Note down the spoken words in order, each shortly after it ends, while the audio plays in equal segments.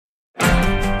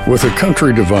With a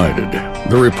country divided,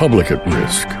 the republic at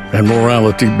risk, and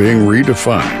morality being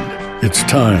redefined, it's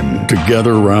time to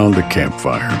gather around a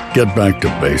campfire, get back to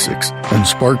basics, and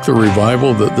spark the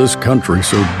revival that this country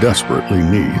so desperately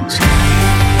needs.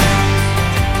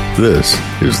 This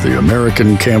is the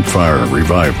American Campfire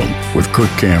Revival with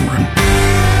Kirk Cameron.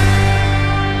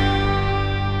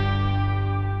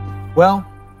 Well,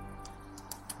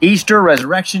 Easter,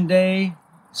 Resurrection Day,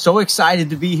 so excited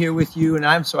to be here with you, and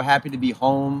I'm so happy to be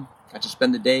home. Got to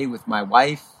spend the day with my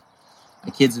wife. My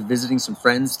kids are visiting some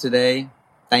friends today.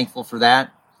 Thankful for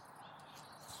that.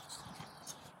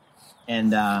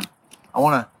 And I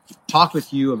want to talk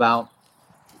with you about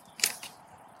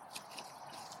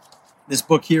this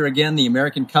book here again, the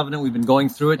American Covenant. We've been going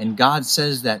through it, and God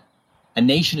says that a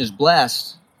nation is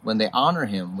blessed when they honor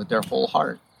him with their whole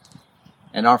heart.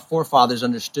 And our forefathers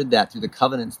understood that through the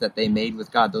covenants that they made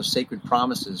with God, those sacred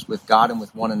promises with God and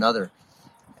with one another.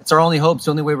 It's our only hope. It's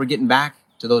the only way we're getting back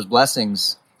to those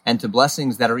blessings and to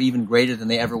blessings that are even greater than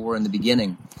they ever were in the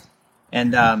beginning.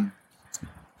 And I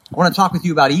want to talk with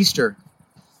you about Easter.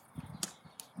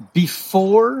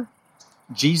 Before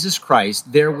Jesus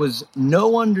Christ, there was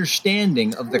no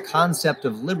understanding of the concept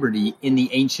of liberty in the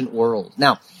ancient world.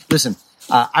 Now, listen,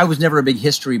 I was never a big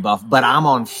history buff, but I'm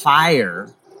on fire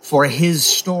for his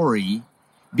story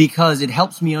because it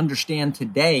helps me understand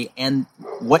today and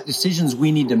what decisions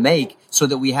we need to make so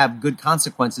that we have good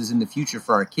consequences in the future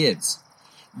for our kids.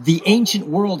 The ancient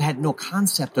world had no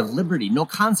concept of liberty, no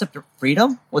concept of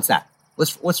freedom. What's that?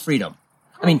 What's freedom?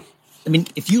 I mean,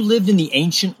 if you lived in the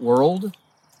ancient world,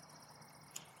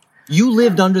 you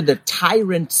lived under the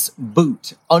tyrant's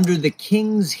boot, under the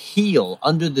king's heel,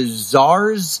 under the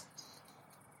czar's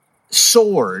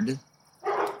sword,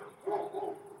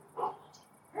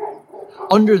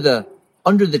 under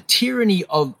the tyranny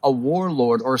of a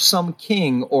warlord or some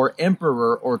king or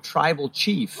emperor or tribal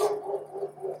chief.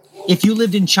 If you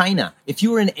lived in China, if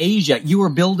you were in Asia, you were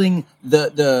building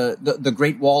the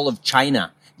Great Wall of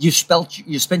China. You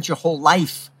spent your whole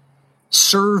life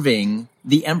serving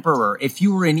the emperor. If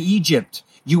you were in Egypt,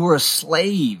 you were a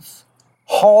slave,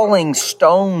 hauling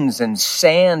stones and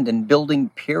sand and building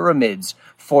pyramids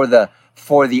for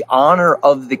the honor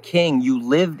of the king. You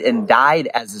lived and died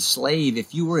as a slave.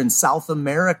 If you were in South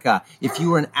America, if you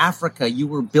were in Africa, you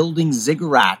were building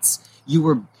ziggurats.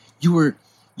 You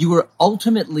were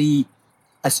ultimately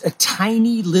a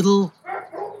tiny little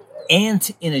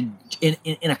ant in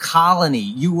a colony.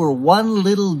 You were one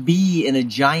little bee in a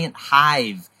giant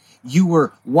hive. You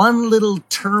were one little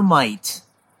termite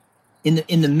in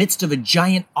the midst of a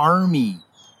giant army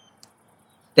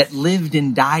that lived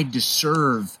and died to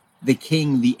serve the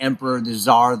king, the emperor, the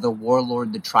czar, the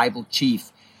warlord, the tribal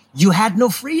chief. You had no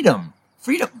freedom.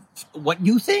 Freedom, what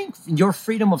you think, your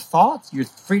freedom of thought, your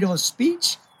freedom of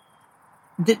speech.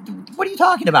 What are you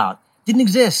talking about? Didn't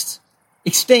exist.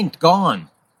 Extinct, gone,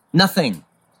 nothing.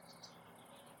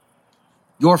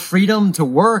 Your freedom to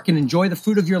work and enjoy the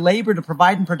fruit of your labor to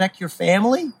provide and protect your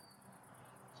family?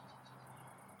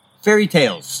 Fairy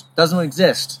tales, doesn't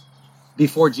exist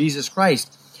before Jesus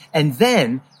Christ. And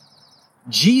then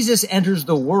Jesus enters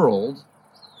the world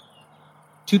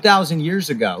 2,000 years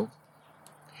ago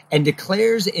and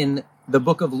declares in the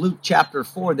book of Luke chapter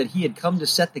 4 that he had come to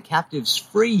set the captives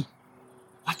free.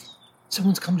 What?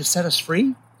 Someone's come to set us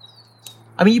free?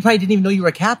 I mean, you probably didn't even know you were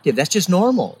a captive. That's just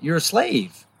normal. You're a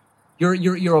slave.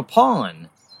 You're a pawn.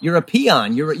 You're a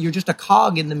peon. You're just a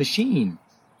cog in the machine.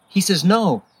 He says,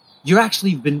 no, you're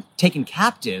actually been taken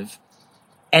captive,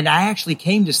 and I actually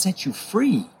came to set you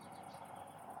free.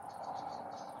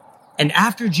 And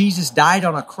after Jesus died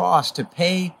on a cross to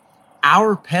pay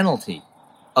our penalty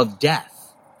of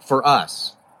death for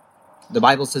us, the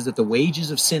Bible says that the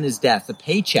wages of sin is death. The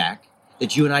paycheck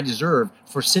that you and I deserve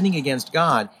for sinning against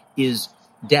God is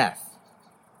death.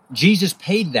 Jesus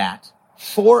paid that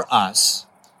for us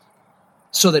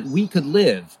so that we could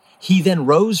live. He then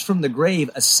rose from the grave,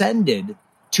 ascended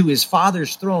to his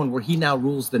Father's throne where he now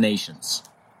rules the nations.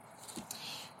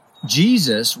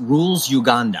 Jesus rules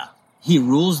Uganda. He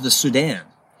rules the Sudan.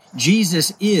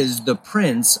 Jesus is the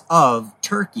Prince of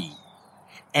Turkey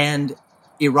and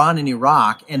Iran and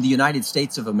Iraq and the United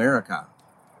States of America.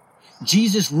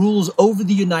 Jesus rules over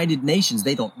the United Nations.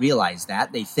 They don't realize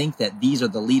that. They think that these are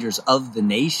the leaders of the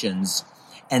nations,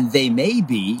 and they may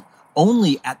be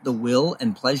only at the will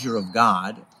and pleasure of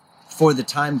God for the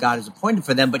time God has appointed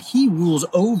for them, but he rules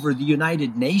over the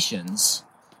United Nations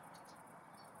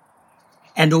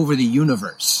and over the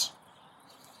universe.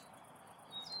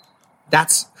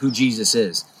 That's who Jesus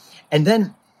is. And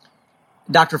then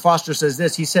Dr. Foster says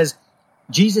this. He says,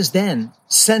 Jesus then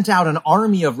sent out an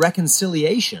army of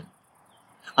reconciliation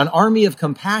an army of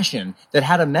compassion that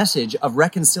had a message of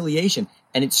reconciliation.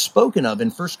 And it's spoken of in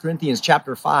 1 Corinthians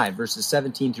chapter 5, verses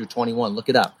 17 through 21. Look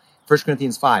it up. 1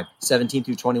 Corinthians 5, 17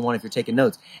 through 21, if you're taking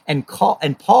notes. And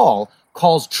Paul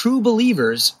calls true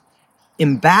believers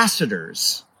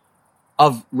ambassadors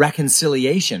of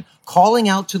reconciliation, calling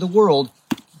out to the world,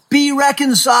 be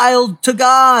reconciled to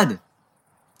God.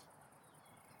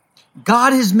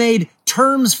 God has made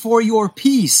terms for your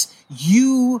peace.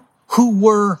 You who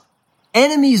were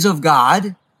enemies of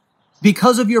God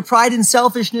because of your pride and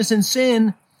selfishness and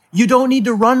sin, you don't need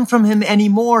to run from him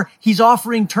anymore. He's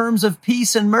offering terms of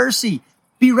peace and mercy.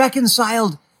 Be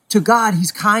reconciled to God.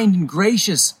 He's kind and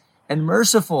gracious and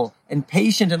merciful and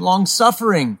patient and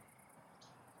long-suffering.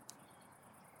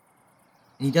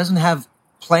 And he doesn't have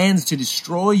plans to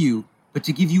destroy you, but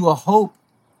to give you a hope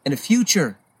and a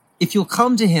future. If you'll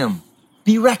come to him,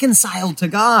 be reconciled to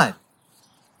God.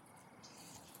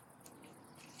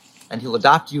 And he'll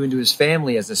adopt you into his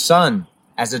family as a son,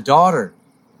 as a daughter.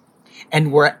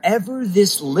 And wherever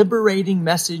this liberating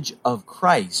message of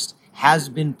Christ has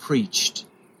been preached,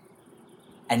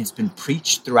 and it's been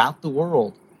preached throughout the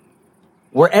world,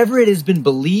 wherever it has been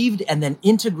believed and then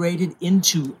integrated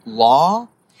into law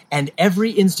and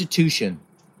every institution,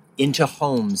 into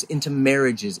homes, into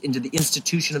marriages, into the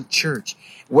institution of church,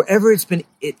 wherever it's been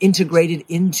integrated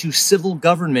into civil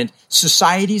government,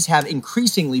 societies have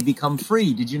increasingly become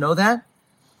free. Did you know that?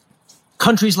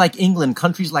 Countries like England,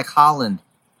 countries like Holland,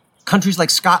 countries like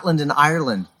Scotland and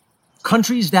Ireland,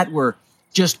 countries that were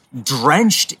just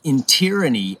drenched in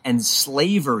tyranny and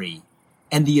slavery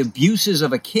and the abuses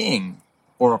of a king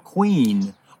or a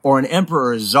queen or an emperor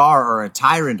or a czar or a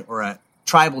tyrant or a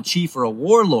tribal chief or a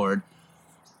warlord,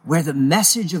 where the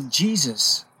message of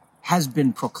Jesus has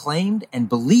been proclaimed and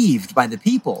believed by the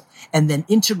people and then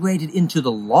integrated into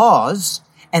the laws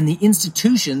and the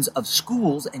institutions of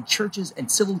schools and churches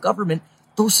and civil government,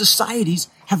 those societies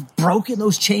have broken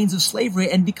those chains of slavery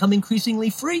and become increasingly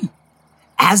free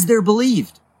as they're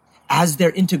believed, as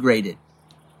they're integrated.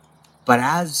 But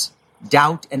as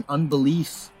doubt and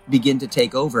unbelief begin to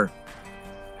take over,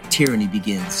 tyranny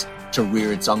begins to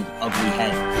rear its ugly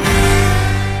head.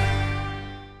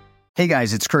 Hey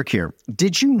guys, it's Kirk here.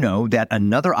 Did you know that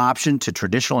another option to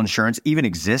traditional insurance even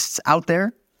exists out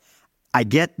there? I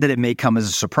get that it may come as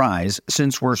a surprise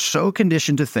since we're so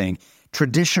conditioned to think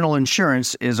traditional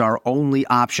insurance is our only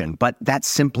option, but that's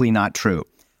simply not true.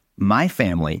 My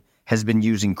family has been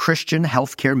using Christian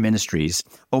healthcare ministries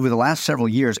over the last several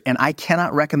years, and I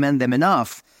cannot recommend them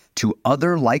enough to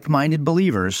other like-minded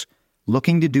believers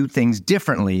looking to do things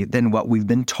differently than what we've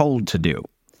been told to do.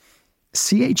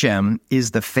 CHM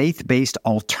is the faith-based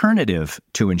alternative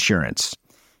to insurance.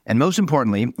 And most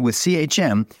importantly, with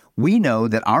CHM, we know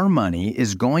that our money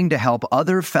is going to help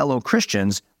other fellow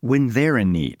Christians when they're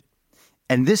in need.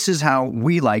 And this is how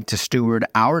we like to steward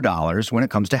our dollars when it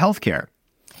comes to healthcare.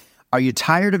 Are you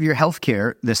tired of your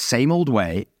healthcare the same old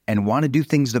way and want to do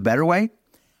things the better way?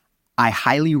 I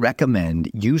highly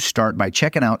recommend you start by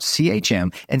checking out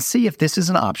CHM and see if this is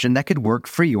an option that could work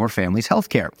for your family's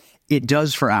healthcare. It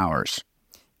does for ours.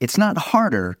 It's not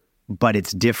harder, but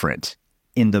it's different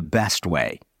in the best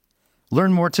way.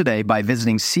 Learn more today by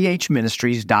visiting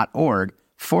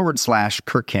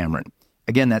chministries.org/Kirk Cameron.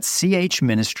 Again, that's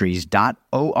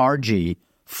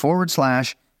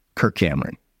chministries.org/Kirk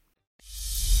Cameron.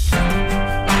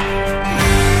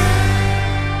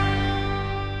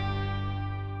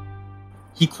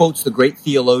 He quotes the great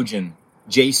theologian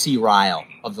J.C. Ryle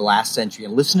of the last century.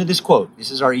 And listen to this quote. This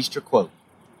is our Easter quote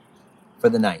for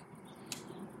the night.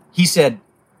 He said,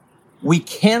 "We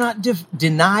cannot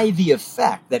deny the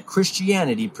effect that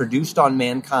Christianity produced on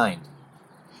mankind."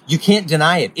 You can't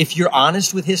deny it. If you're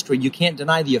honest with history, you can't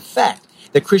deny the effect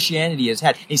that Christianity has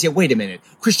had. And you say, wait a minute,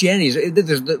 Christianity is,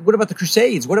 what about the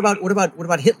Crusades? What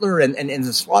about Hitler and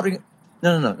the slaughtering?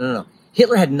 No.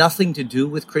 Hitler had nothing to do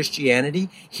with Christianity.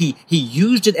 He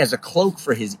used it as a cloak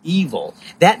for his evil.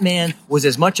 That man was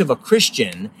as much of a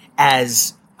Christian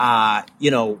as, a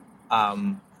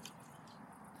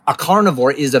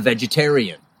carnivore is a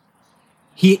vegetarian.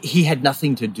 He had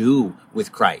nothing to do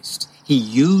with Christ. He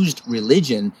used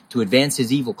religion to advance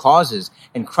his evil causes,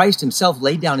 and Christ himself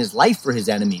laid down his life for his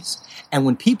enemies. And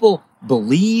when people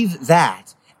believe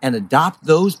that and adopt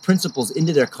those principles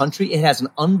into their country, it has an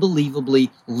unbelievably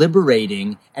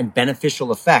liberating and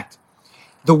beneficial effect.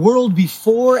 The world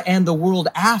before and the world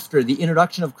after the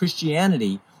introduction of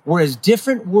Christianity were as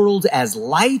different worlds as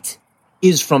light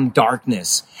is from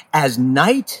darkness, as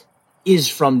night is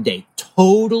from day.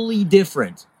 Totally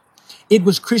different. It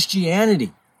was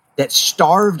Christianity that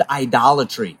starved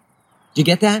idolatry. Do you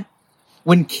get that?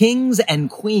 When kings and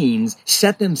queens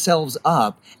set themselves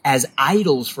up as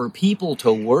idols for people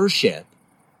to worship,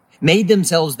 made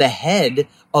themselves the head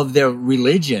of their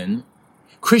religion,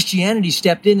 Christianity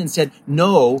stepped in and said,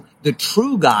 no, the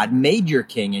true God made your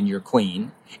king and your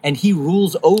queen, and he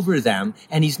rules over them,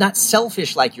 and he's not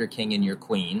selfish like your king and your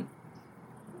queen.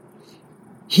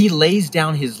 He lays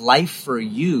down his life for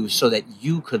you so that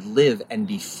you could live and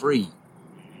be free.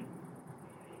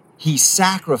 He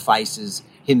sacrifices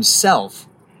himself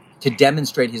to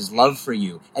demonstrate his love for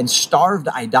you and starved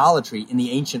idolatry in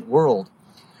the ancient world.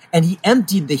 And he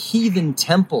emptied the heathen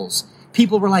temples.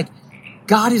 People were like,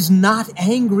 God is not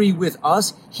angry with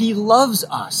us. He loves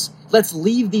us. Let's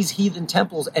leave these heathen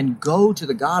temples and go to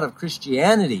the God of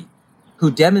Christianity,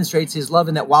 who demonstrates his love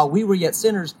in that while we were yet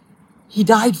sinners, he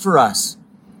died for us.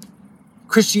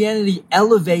 Christianity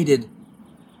elevated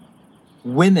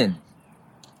women.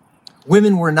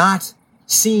 Women were not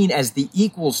seen as the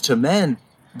equals to men,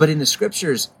 but in the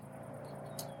scriptures,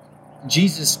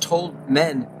 Jesus told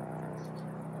men,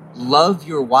 love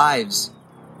your wives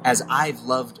as I've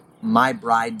loved my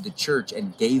bride, the church,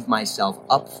 and gave myself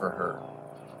up for her.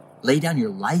 Lay down your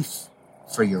life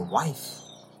for your wife.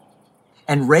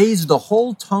 And raise the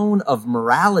whole tone of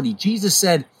morality. Jesus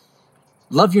said,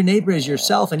 love your neighbor as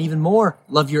yourself, and even more,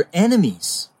 love your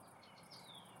enemies.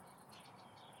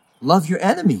 Love your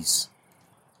enemies.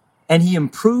 And he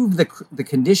improved the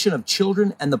condition of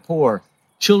children and the poor.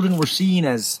 Children were seen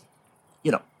as,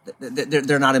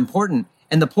 they're not important.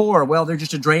 And the poor, well, they're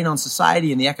just a drain on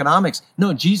society and the economics.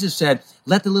 No, Jesus said,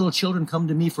 let the little children come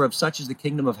to me, for of such is the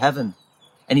kingdom of heaven.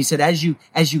 And he said, as you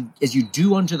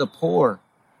do unto the poor,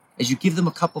 as you give them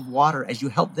a cup of water, as you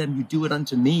help them, you do it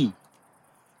unto me.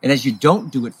 And as you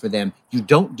don't do it for them, you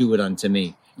don't do it unto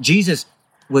me. Jesus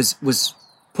was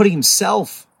putting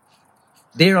himself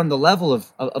there on the level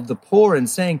of the poor and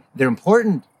saying, they're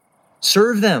important.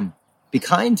 Serve them. Be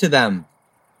kind to them.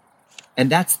 And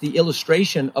that's the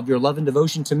illustration of your love and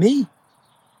devotion to me.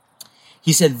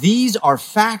 He said, these are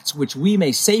facts which we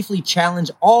may safely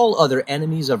challenge all other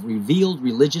enemies of revealed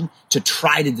religion to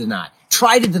try to deny.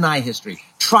 Try to deny history.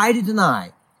 Try to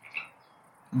deny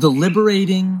the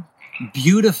liberating,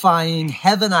 beautifying,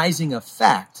 heavenizing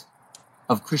effect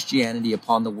of Christianity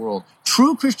upon the world.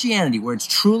 True Christianity, where it's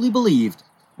truly believed,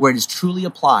 where it is truly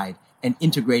applied and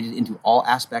integrated into all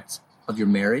aspects of your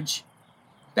marriage,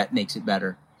 that makes it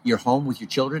better. Your home with your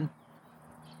children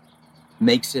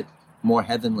makes it more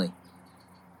heavenly.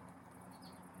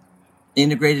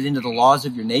 Integrated into the laws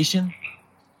of your nation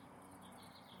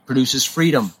produces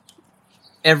freedom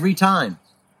every time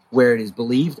where it is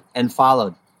believed and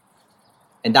followed.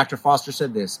 And Dr. Foster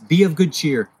said this, be of good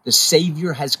cheer. The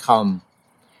Savior has come.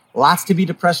 Lots to be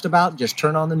depressed about. Just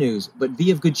turn on the news. But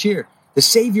be of good cheer. The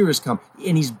Savior has come.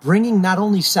 And he's bringing not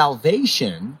only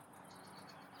salvation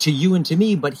to you and to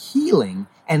me, but healing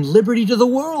and liberty to the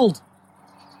world.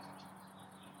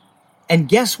 And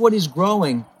guess what is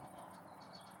growing?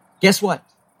 Guess what?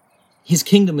 His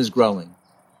kingdom is growing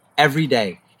every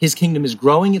day. His kingdom is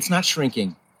growing. It's not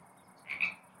shrinking.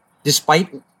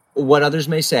 Despite what others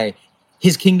may say,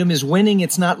 his kingdom is winning.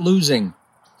 It's not losing.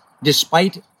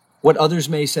 Despite what others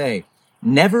may say,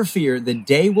 never fear, the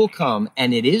day will come,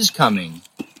 and it is coming,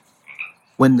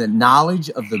 when the knowledge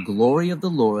of the glory of the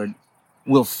Lord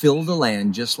will fill the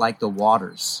land just like the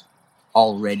waters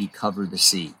already cover the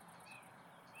sea.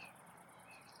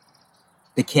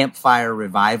 The campfire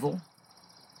revival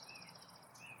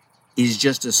is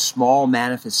just a small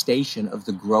manifestation of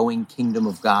the growing kingdom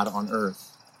of God on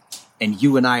earth. And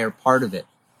you and I are part of it.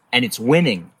 And it's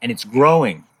winning and it's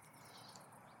growing.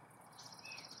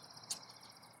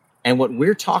 And what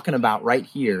we're talking about right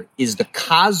here is the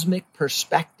cosmic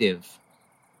perspective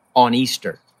on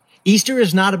Easter. Easter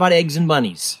is not about eggs and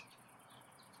bunnies.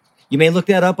 You may look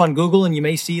that up on Google and you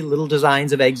may see little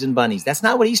designs of eggs and bunnies. That's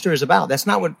not what Easter is about. That's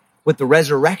not what the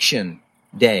Resurrection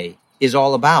Day is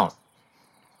all about.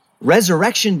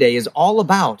 Resurrection Day is all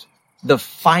about the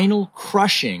final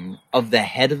crushing of the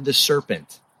head of the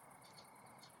serpent.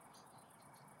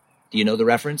 Do you know the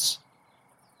reference?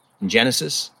 In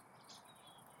Genesis?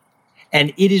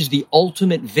 And it is the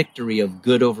ultimate victory of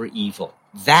good over evil.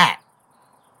 That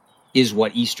is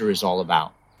what Easter is all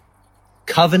about.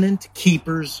 Covenant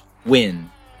keepers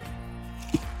win.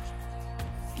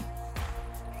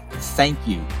 Thank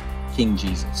you, King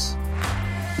Jesus.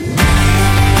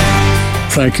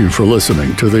 Thank you for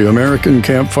listening to the American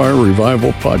Campfire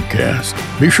Revival Podcast.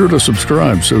 Be sure to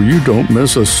subscribe so you don't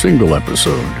miss a single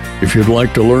episode. If you'd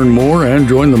like to learn more and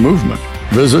join the movement,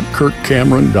 visit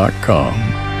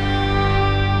kirkcameron.com.